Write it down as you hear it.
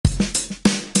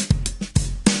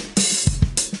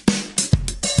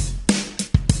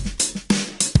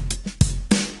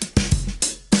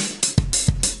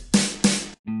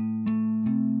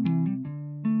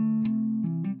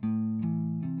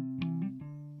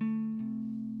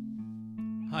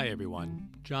Hi everyone,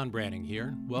 John Branning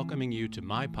here, welcoming you to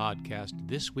my podcast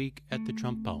This Week at the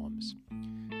Trump Poems.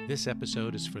 This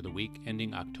episode is for the week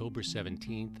ending October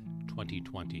 17th,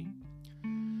 2020.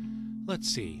 Let's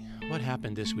see, what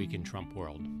happened this week in Trump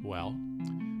world? Well,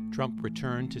 Trump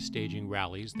returned to staging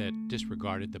rallies that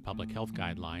disregarded the public health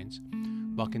guidelines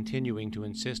while continuing to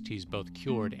insist he's both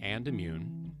cured and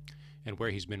immune, and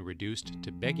where he's been reduced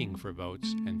to begging for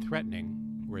votes and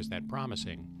threatening, or is that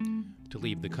promising, to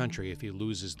leave the country if he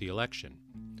loses the election.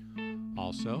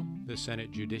 Also, the Senate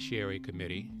Judiciary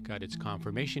Committee got its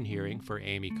confirmation hearing for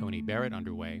Amy Coney Barrett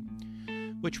underway,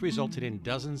 which resulted in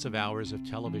dozens of hours of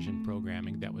television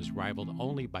programming that was rivaled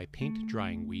only by Paint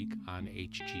Drying Week on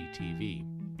HGTV.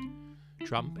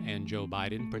 Trump and Joe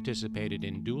Biden participated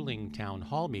in dueling town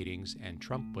hall meetings, and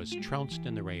Trump was trounced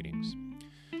in the ratings.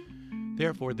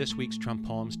 Therefore, this week's Trump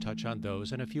poems touch on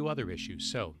those and a few other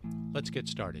issues. So, let's get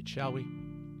started, shall we?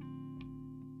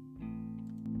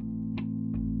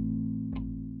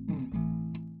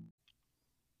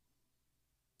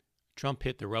 Trump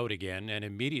hit the road again and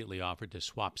immediately offered to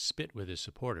swap spit with his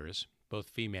supporters,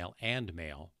 both female and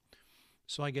male.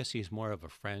 So I guess he's more of a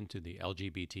friend to the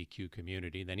LGBTQ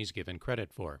community than he's given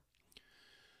credit for.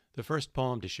 The first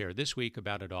poem to share this week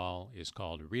about it all is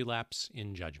called Relapse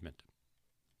in Judgment.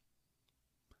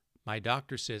 My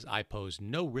doctor says I pose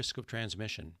no risk of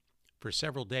transmission. For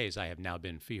several days I have now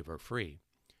been fever-free.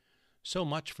 So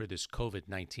much for this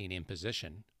COVID-19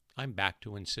 imposition. I'm back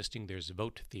to insisting there's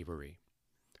vote thievery.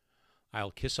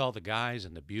 I'll kiss all the guys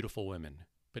and the beautiful women,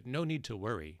 but no need to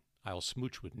worry, I'll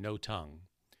smooch with no tongue.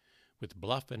 With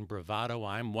bluff and bravado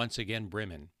I'm once again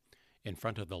brimmin', in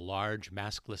front of the large,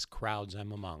 maskless crowds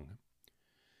I'm among.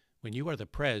 When you are the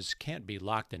prez, can't be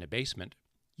locked in a basement.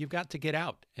 You've got to get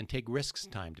out and take risks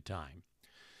time to time.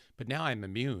 But now I'm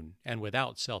immune and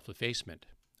without self-effacement.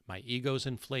 My ego's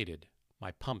inflated,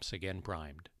 my pumps again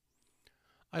primed.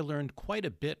 I learned quite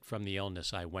a bit from the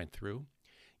illness I went through.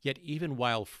 Yet even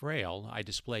while frail, I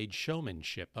displayed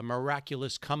showmanship, a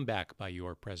miraculous comeback by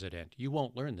your president. You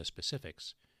won't learn the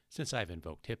specifics, since I've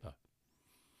invoked HIPAA.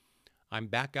 I'm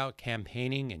back out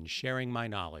campaigning and sharing my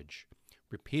knowledge,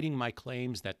 repeating my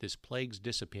claims that this plague's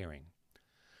disappearing.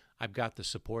 I've got the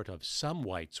support of some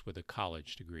whites with a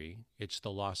college degree. It's the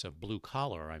loss of blue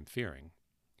collar I'm fearing.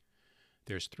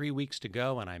 There's 3 weeks to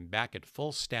go, and I'm back at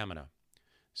full stamina.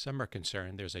 Some are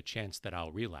concerned there's a chance that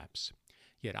I'll relapse.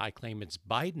 Yet I claim it's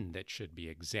Biden that should be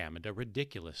examined, a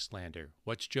ridiculous slander.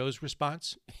 What's Joe's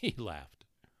response? He laughed.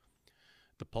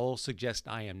 The polls suggest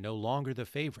I am no longer the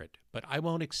favorite, but I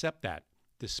won't accept that,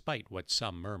 despite what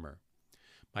some murmur.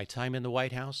 My time in the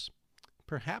White House?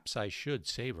 Perhaps I should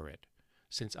savor it.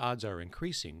 Since odds are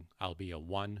increasing, I'll be a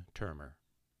one-termer.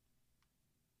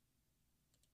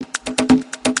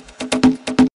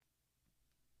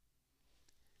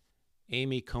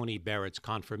 Amy Coney Barrett's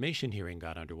confirmation hearing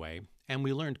got underway, and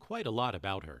we learned quite a lot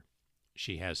about her.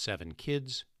 She has 7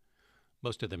 kids.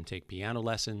 Most of them take piano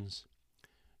lessons.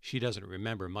 She doesn't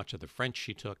remember much of the French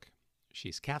she took.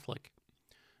 She's Catholic.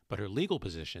 But her legal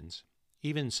positions,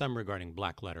 even some regarding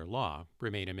black-letter law,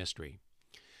 remain a mystery.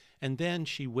 And then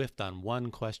she whiffed on one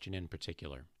question in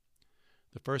particular.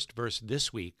 The first verse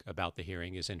this week about the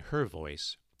hearing is in her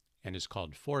voice and is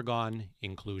called Foregone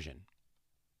Inclusion.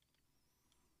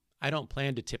 I don't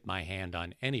plan to tip my hand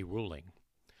on any ruling.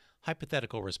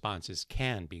 Hypothetical responses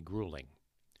can be grueling.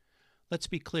 Let's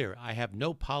be clear, I have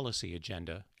no policy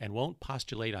agenda and won't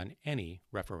postulate on any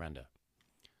referenda.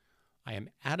 I am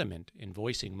adamant in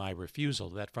voicing my refusal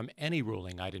that from any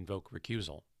ruling I'd invoke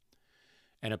recusal.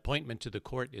 An appointment to the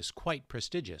court is quite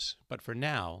prestigious, but for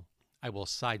now, I will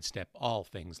sidestep all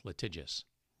things litigious.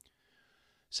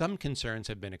 Some concerns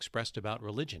have been expressed about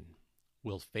religion.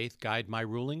 Will faith guide my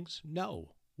rulings?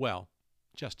 No. Well,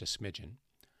 just a smidgen.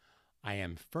 I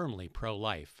am firmly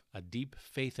pro-life, a deep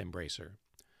faith embracer.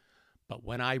 But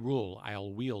when I rule,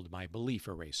 I'll wield my belief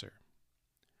eraser.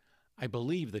 I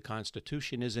believe the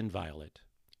Constitution is inviolate.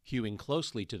 Hewing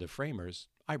closely to the framers,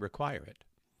 I require it.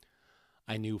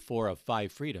 I knew 4 of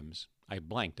 5 freedoms. I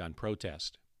blanked on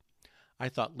protest. I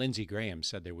thought Lindsey Graham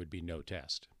said there would be no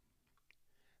test.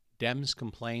 Dems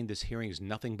complain this hearing's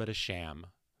nothing but a sham.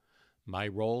 My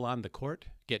role on the court?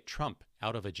 Get Trump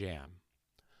out of a jam.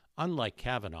 Unlike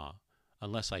Kavanaugh,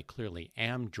 unless I clearly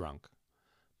am drunk,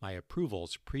 my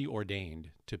approval's preordained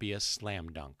to be a slam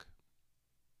dunk.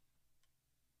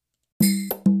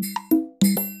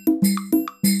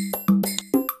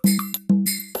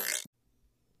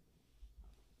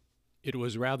 It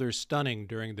was rather stunning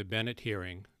during the Bennett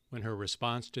hearing when her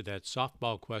response to that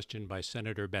softball question by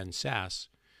Senator Ben Sasse,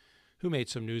 who made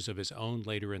some news of his own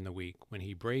later in the week when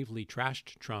he bravely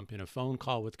trashed Trump in a phone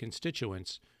call with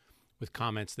constituents, with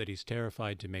comments that he's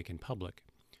terrified to make in public.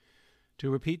 To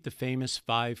repeat the famous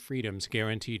 5 freedoms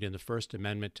guaranteed in the First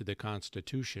Amendment to the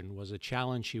Constitution was a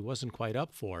challenge she wasn't quite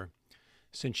up for,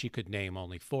 since she could name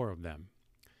only 4 of them.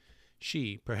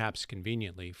 She, perhaps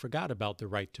conveniently, forgot about the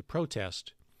right to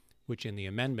protest, which in the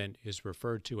amendment is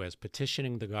referred to as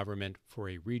petitioning the government for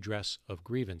a redress of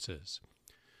grievances.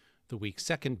 The week's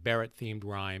second Barrett-themed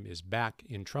rhyme is back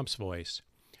in Trump's voice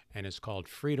and is called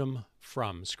Freedom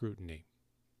from Scrutiny.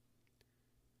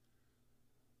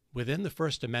 Within the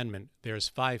First Amendment, there's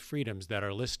 5 freedoms that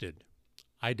are listed.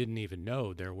 I didn't even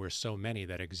know there were so many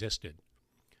that existed.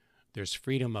 There's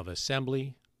freedom of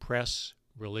assembly, press,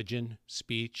 religion,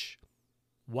 speech,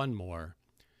 one more.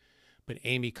 But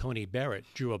Amy Coney Barrett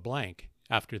drew a blank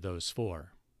after those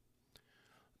 4.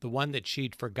 The one that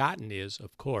she'd forgotten is,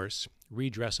 of course,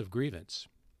 redress of grievance.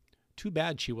 Too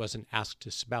bad she wasn't asked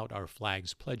to spout our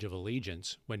flag's Pledge of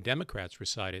Allegiance when Democrats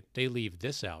recited they leave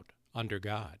this out, under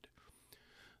God.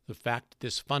 The fact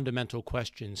this fundamental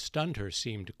question stunned her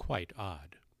seemed quite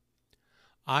odd.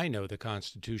 I know the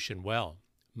Constitution well.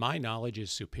 My knowledge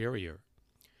is superior.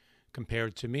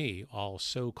 Compared to me, all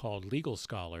so-called legal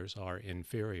scholars are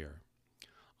inferior.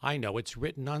 I know it's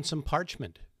written on some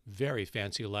parchment, very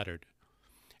fancy lettered,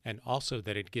 and also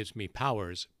that it gives me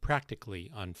powers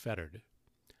practically unfettered.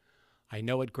 I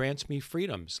know it grants me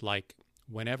freedoms, like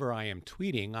whenever I am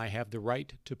tweeting, I have the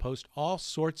right to post all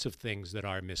sorts of things that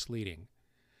are misleading.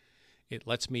 It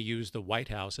lets me use the White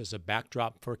House as a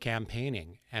backdrop for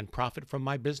campaigning and profit from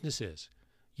my businesses,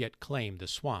 yet claim the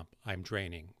swamp I'm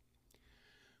draining.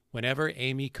 Whenever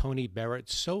Amy Coney Barrett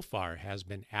so far has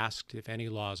been asked if any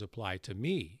laws apply to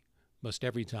me, most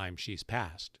every time she's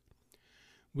passed,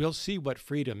 we'll see what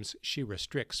freedoms she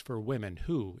restricts for women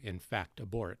who, in fact,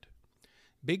 abort.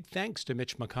 Big thanks to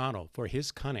Mitch McConnell for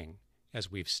his cunning as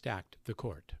we've stacked the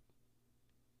court.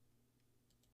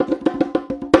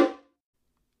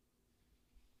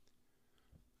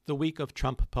 The week of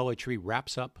Trump poetry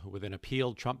wraps up with an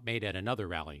appeal Trump made at another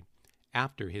rally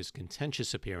after his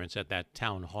contentious appearance at that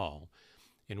town hall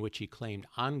in which he claimed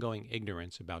ongoing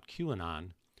ignorance about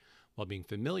QAnon while being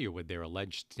familiar with their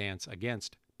alleged stance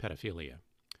against pedophilia.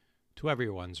 To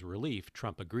everyone's relief,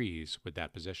 Trump agrees with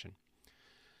that position.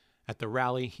 At the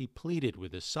rally, he pleaded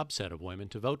with a subset of women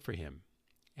to vote for him,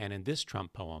 and in this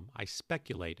Trump poem, I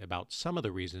speculate about some of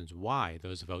the reasons why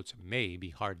those votes may be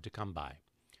hard to come by.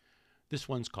 This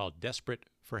one's called Desperate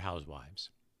for Housewives.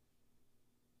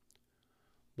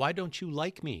 Why don't you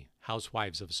like me,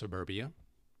 housewives of suburbia?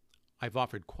 I've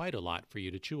offered quite a lot for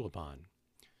you to chew upon.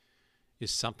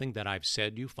 Is something that I've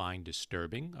said you find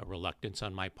disturbing, a reluctance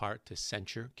on my part to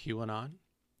censure QAnon?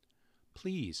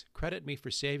 Please credit me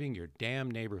for saving your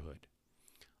damn neighborhood.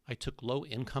 I took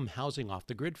low-income housing off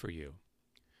the grid for you.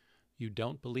 You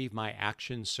don't believe my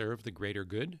actions serve the greater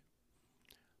good?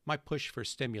 My push for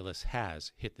stimulus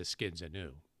has hit the skids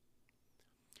anew.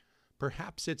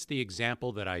 Perhaps it's the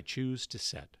example that I choose to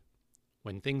set.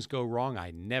 When things go wrong,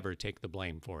 I never take the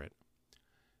blame for it.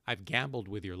 I've gambled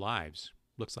with your lives.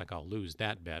 Looks like I'll lose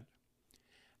that bet.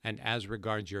 And as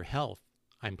regards your health,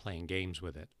 I'm playing games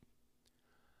with it.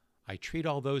 I treat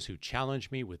all those who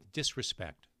challenge me with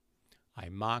disrespect. I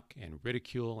mock and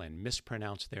ridicule and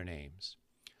mispronounce their names.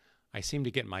 I seem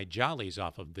to get my jollies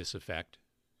off of this effect,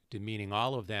 demeaning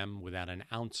all of them without an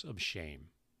ounce of shame.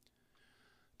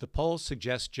 The polls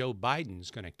suggest Joe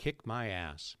Biden's going to kick my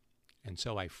ass, and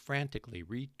so I frantically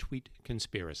retweet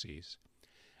conspiracies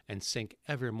and sink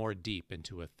ever more deep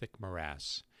into a thick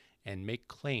morass and make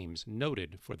claims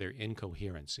noted for their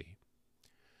incoherency.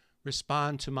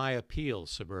 Respond to my appeal,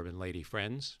 suburban lady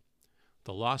friends.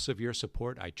 The loss of your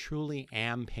support I truly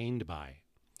am pained by.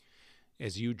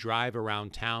 As you drive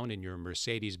around town in your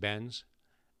Mercedes-Benz,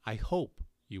 I hope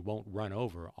you won't run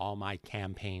over all my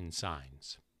campaign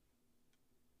signs.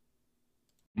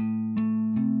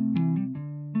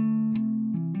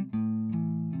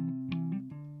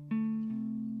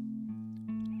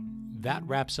 That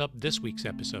wraps up this week's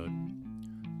episode.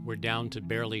 We're down to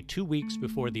barely 2 weeks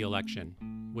before the election,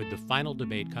 with the final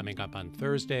debate coming up on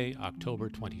Thursday, October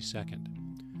 22nd.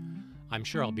 I'm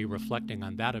sure I'll be reflecting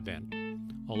on that event,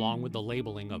 along with the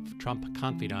labeling of Trump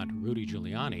confidant Rudy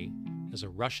Giuliani as a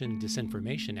Russian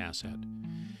disinformation asset,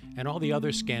 and all the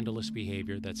other scandalous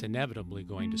behavior that's inevitably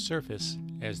going to surface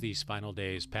as these final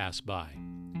days pass by.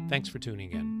 Thanks for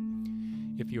tuning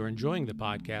in. If you're enjoying the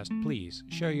podcast, please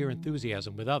share your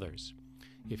enthusiasm with others.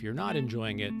 If you're not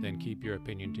enjoying it, then keep your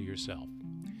opinion to yourself.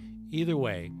 Either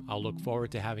way, I'll look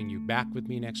forward to having you back with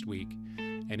me next week,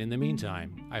 and in the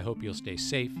meantime, I hope you'll stay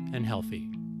safe and healthy,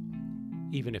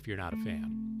 even if you're not a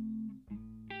fan.